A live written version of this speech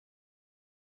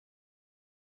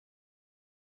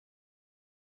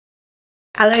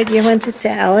Hello, dear ones, it's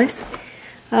Alice.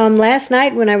 Last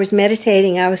night when I was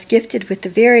meditating, I was gifted with the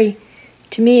very,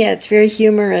 to me, it's very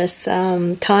humorous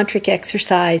Tantric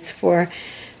exercise for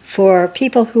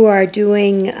people who are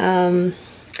doing, men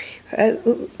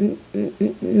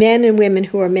and women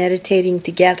who are meditating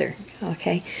together,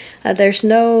 okay? There's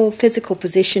no physical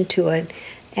position to it,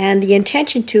 and the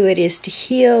intention to it is to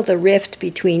heal the rift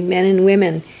between men and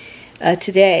women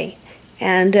today.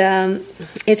 And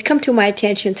it's come to my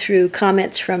attention through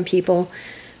comments from people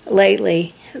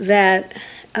lately that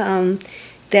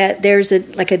that there's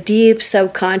like a deep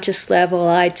subconscious level,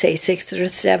 I'd say 6th or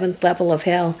 7th level of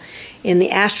hell in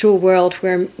the astral world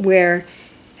where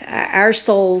our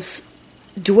souls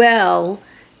dwell.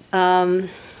 That's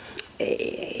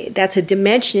a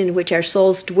dimension in which our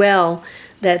souls dwell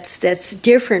that's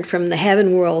different from the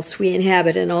heaven worlds we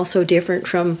inhabit, and also different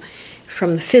from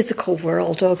the physical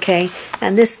world, okay?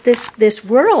 And this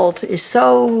world is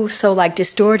so like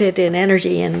distorted in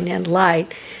energy and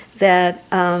light that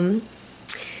the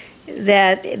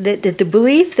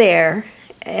belief there,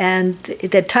 and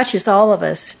that touches all of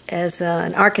us as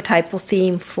an archetypal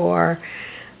theme for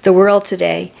the world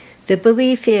today. The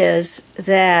belief is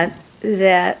that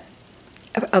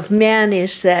of men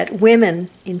is that women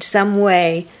in some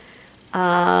way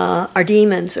are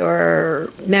demons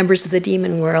or members of the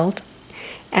demon world.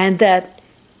 And that,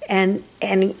 and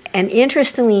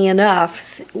interestingly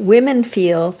enough, women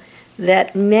feel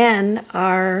that men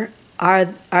are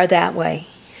that way.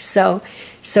 So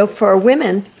for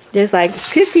women, there's like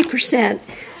 50%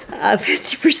 of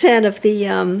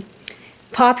the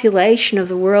population of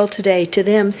the world today, to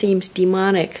them, seems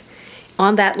demonic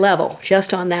on that level,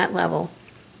 just on that level.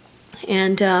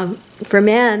 And for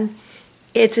men,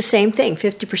 it's the same thing.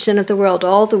 50% of the world,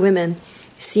 all the women,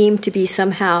 seem to be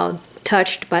somehow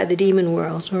touched by the demon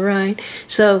world, all right?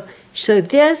 So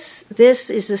this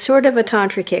is a sort of a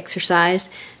tantric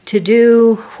exercise to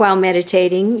do while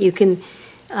meditating. You can,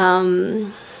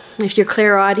 if you're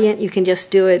clairaudient, you can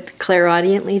just do it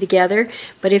clairaudiently together.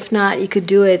 But if not, you could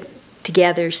do it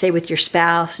together, say with your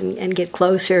spouse, and get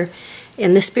closer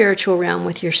in the spiritual realm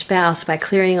with your spouse by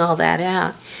clearing all that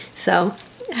out. So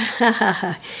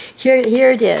here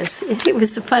it is. It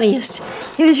was the funniest.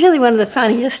 It was really one of the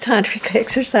funniest tantric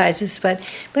exercises, but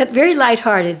very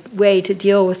lighthearted way to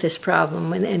deal with this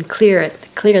problem and clear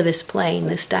this plane,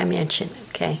 this dimension.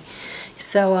 Okay,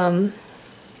 so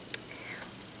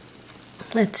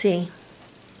let's see.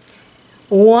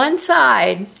 One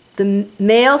side, the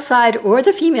male side or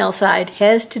the female side,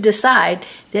 has to decide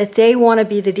that they want to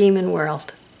be the demon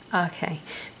world. Okay,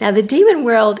 now the demon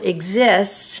world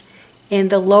exists in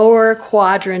the lower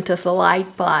quadrant of the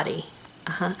light body.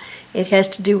 It has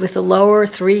to do with the lower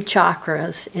 3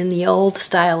 chakras in the old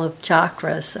style of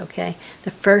chakras, okay?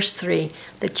 The first 3,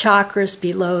 the chakras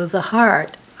below the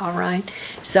heart, all right?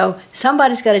 So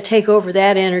somebody's got to take over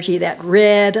that energy, that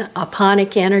red,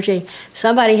 aponic energy.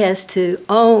 Somebody has to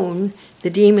own the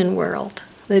demon world.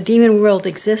 The demon world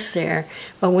exists there,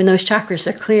 but when those chakras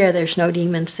are clear, there's no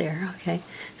demons there, okay?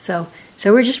 So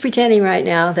we're just pretending right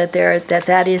now that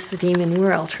that is the demon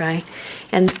world, right?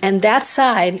 And that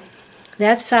side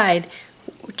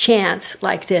chants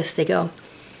like this. They go,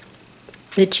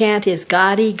 the chant is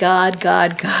Goddy, God,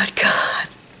 God, God, God.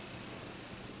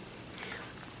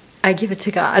 I give it to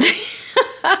God.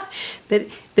 but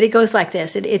it goes like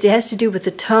this. It has to do with the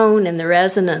tone and the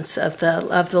resonance of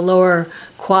the lower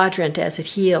quadrant as it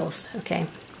heals, okay?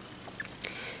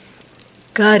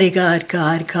 Goddy, God,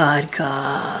 God, God,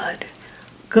 God.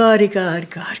 Goddy, God,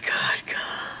 God, God,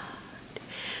 God.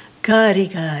 Goddy,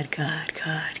 God, God,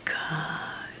 God,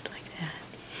 God. Like that.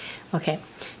 Okay.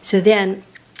 So then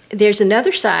there's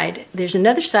another side. There's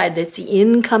another side that's the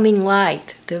incoming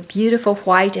light, the beautiful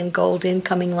white and gold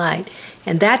incoming light.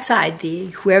 And that side,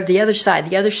 whoever the other side,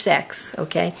 the other sex,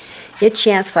 okay, it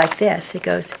chants like this. It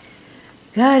goes,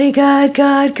 Goddy, God,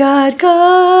 God, God,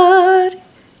 God.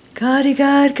 Goddy,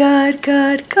 God, God,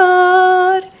 God,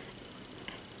 God.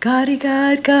 Goddy,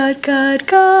 God, God, God,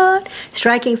 God.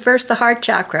 Striking first the heart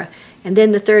chakra and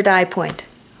then the 3rd eye point.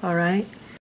 All right?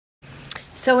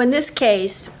 So in this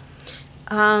case,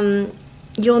 you'll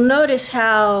notice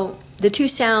how the 2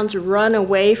 sounds run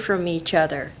away from each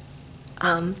other.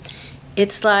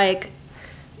 It's like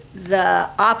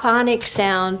the aponic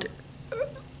sound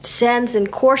sends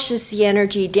and courses the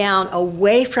energy down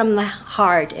away from the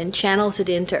heart and channels it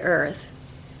into earth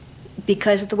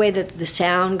because of the way that the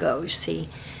sound goes, see?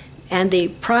 And the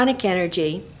pranic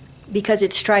energy, because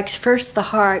it strikes first the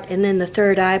heart and then the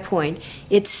 3rd eye point,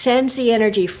 it sends the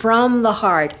energy from the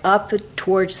heart up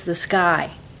towards the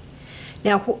sky.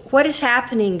 Now, what is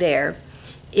happening there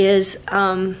is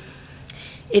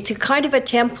it's a kind of a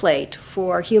template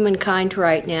for humankind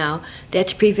right now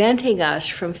that's preventing us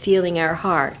from feeling our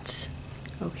hearts.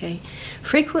 Okay?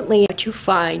 Frequently, what you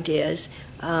find is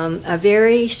a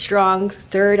very strong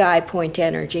third eye point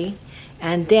energy,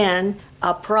 and then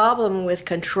a problem with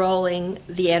controlling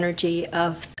the energy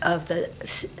of the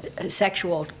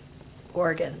sexual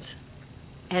organs.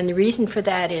 And the reason for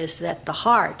that is that the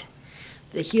heart,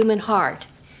 the human heart,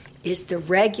 is the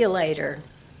regulator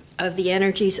of the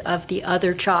energies of the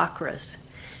other chakras.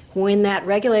 When that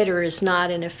regulator is not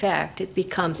in effect, it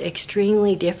becomes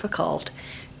extremely difficult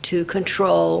to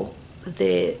control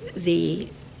the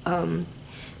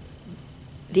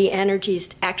energies.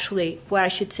 Actually, what I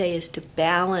should say is to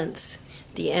balance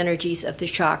the energies of the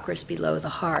chakras below the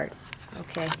heart.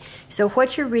 Okay, so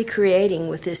what you're recreating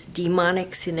with this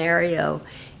demonic scenario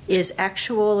is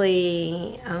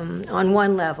actually, on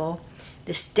one level,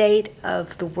 the state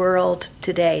of the world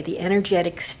today, the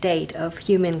energetic state of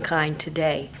humankind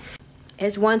today.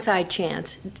 As one side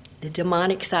chants, the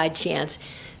demonic side chants,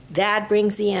 that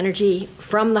brings the energy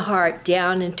from the heart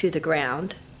down into the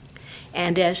ground.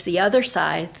 And as the other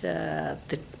side, the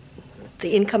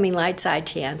incoming light side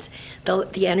chants,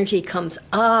 the energy comes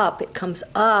up, it comes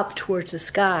up towards the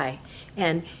sky.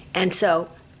 And so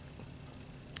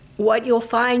what you'll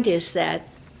find is that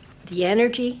the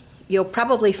energy, you'll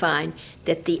probably find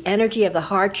that the energy of the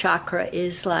heart chakra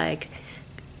is like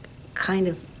kind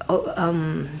of,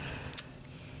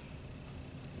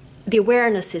 the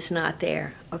awareness is not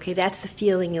there. Okay, that's the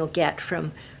feeling you'll get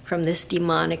from this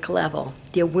demonic level.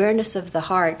 The awareness of the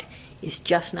heart is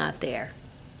just not there.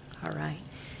 All right,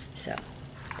 so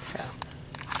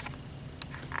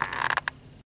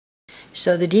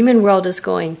the demon world is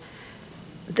going.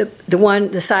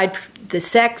 The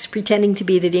sex pretending to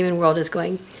be the demon world is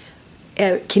going.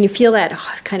 Can you feel that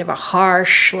kind of a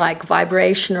harsh, like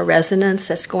vibration or resonance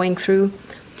that's going through?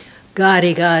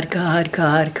 God-y, God, God,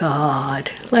 God,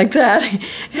 God, like that.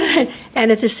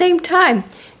 And at the same time,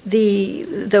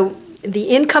 the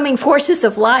incoming forces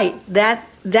of light, that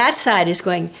side is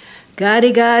going,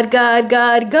 God-y, God, God,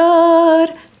 God,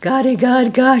 God, God-y,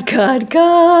 God, God, God,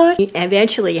 God.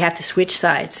 Eventually, you have to switch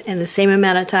sides, and the same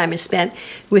amount of time is spent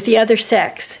with the other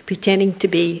sex, pretending to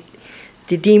be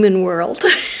the demon world.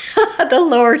 The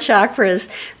lower chakras,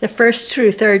 the first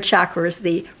through third chakras,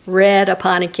 the red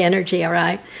aponic energy, all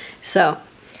right? So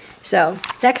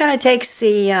that kind of takes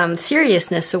the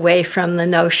seriousness away from the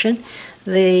notion,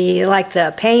 like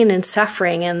the pain and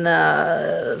suffering and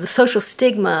the social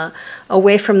stigma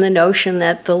away from the notion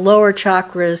that the lower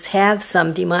chakras have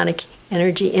some demonic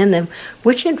energy in them,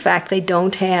 which in fact they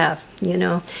don't have, you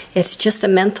know. It's just a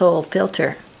mental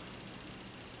filter.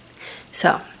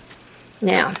 So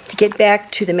now, to get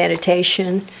back to the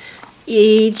meditation,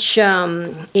 each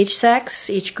sex,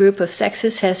 each group of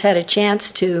sexes has had a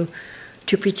chance to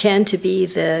pretend to be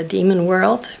the demon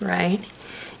world, right?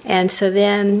 And so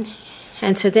then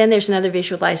there's another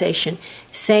visualization.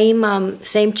 Same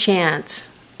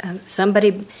chance.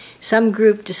 Some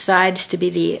group decides to be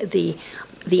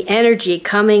the energy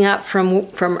coming up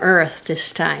from Earth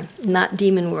this time, not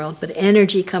demon world, but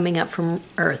energy coming up from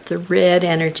Earth, the red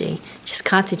energy, just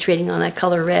concentrating on that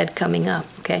color red coming up,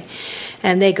 okay?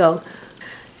 And they go,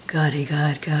 God-y,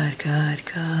 God, God, God,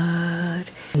 God.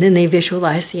 And then they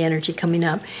visualize the energy coming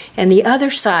up. And the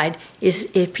other side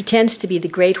it pretends to be the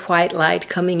great white light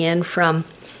coming in from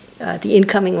the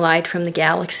incoming light from the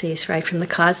galaxies, right, from the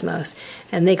cosmos.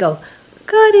 And they go,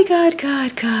 God-y, God,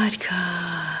 God, God,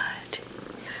 God.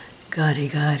 God-y,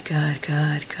 God, God,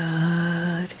 God,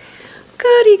 God.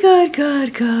 God-y, God,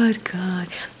 God, God, God.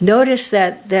 Notice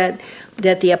that the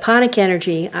aponic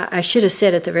energy, I should have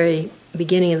said at the very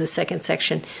beginning of the second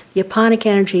section, the aponic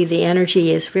energy, the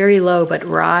energy is very low but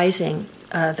rising,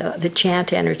 the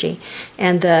chant energy.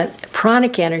 And the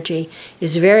pranic energy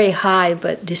is very high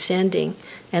but descending.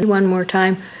 And one more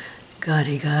time,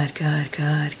 God-y, God, God,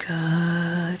 God,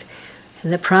 God.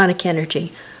 And the pranic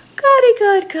energy, God-y,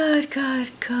 God, God, God,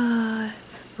 God.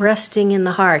 Resting in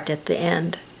the heart at the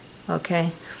end,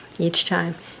 okay, each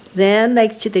time. Then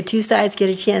the two sides get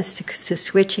a chance to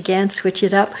switch again, switch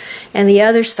it up. And the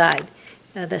other side,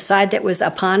 the side that was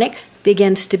aponic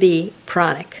begins to be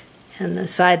pranic. And the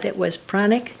side that was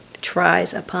pranic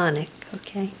tries aponic,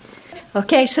 okay?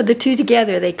 Okay, so the two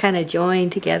together, they kind of join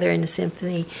together in a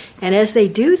symphony. And as they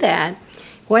do that,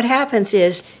 what happens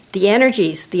is the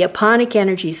energies, the aponic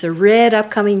energies, the red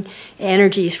upcoming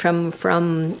energies from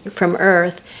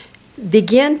Earth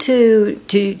begin to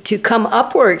come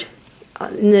upward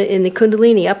in the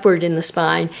Kundalini, upward in the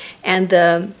spine, and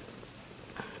the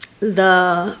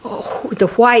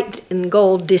the white and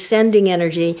gold descending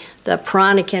energy, the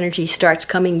pranic energy, starts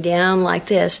coming down like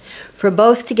this for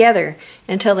both together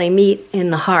until they meet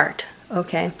in the heart.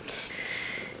 Okay?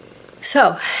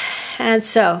 So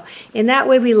in that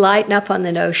way we lighten up on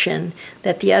the notion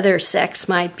that the other sex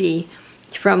might be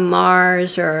from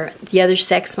Mars, or the other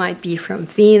sex might be from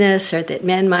Venus, or that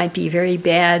men might be very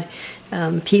bad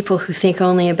people who think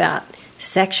only about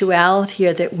sexuality,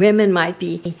 or that women might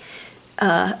be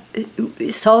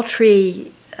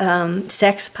sultry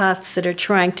sexpots that are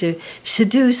trying to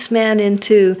seduce men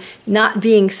into not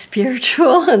being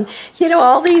spiritual. And, you know,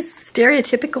 all these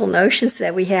stereotypical notions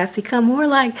that we have become more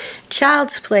like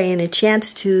child's play and a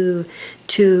chance to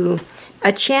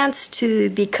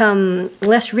become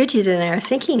less rigid in our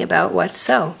thinking about what's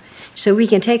so. So we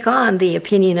can take on the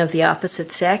opinion of the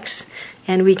opposite sex,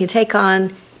 and we can take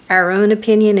on our own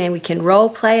opinion, and we can role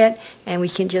play it, and we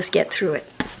can just get through it.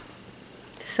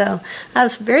 So I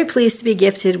was very pleased to be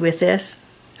gifted with this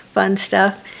fun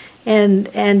stuff, and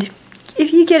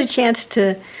if you get a chance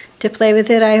to play with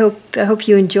it, I hope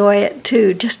you enjoy it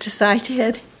too. Just as I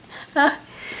did.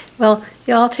 Well,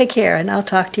 you all take care, and I'll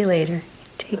talk to you later.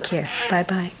 Take care. Bye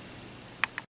bye.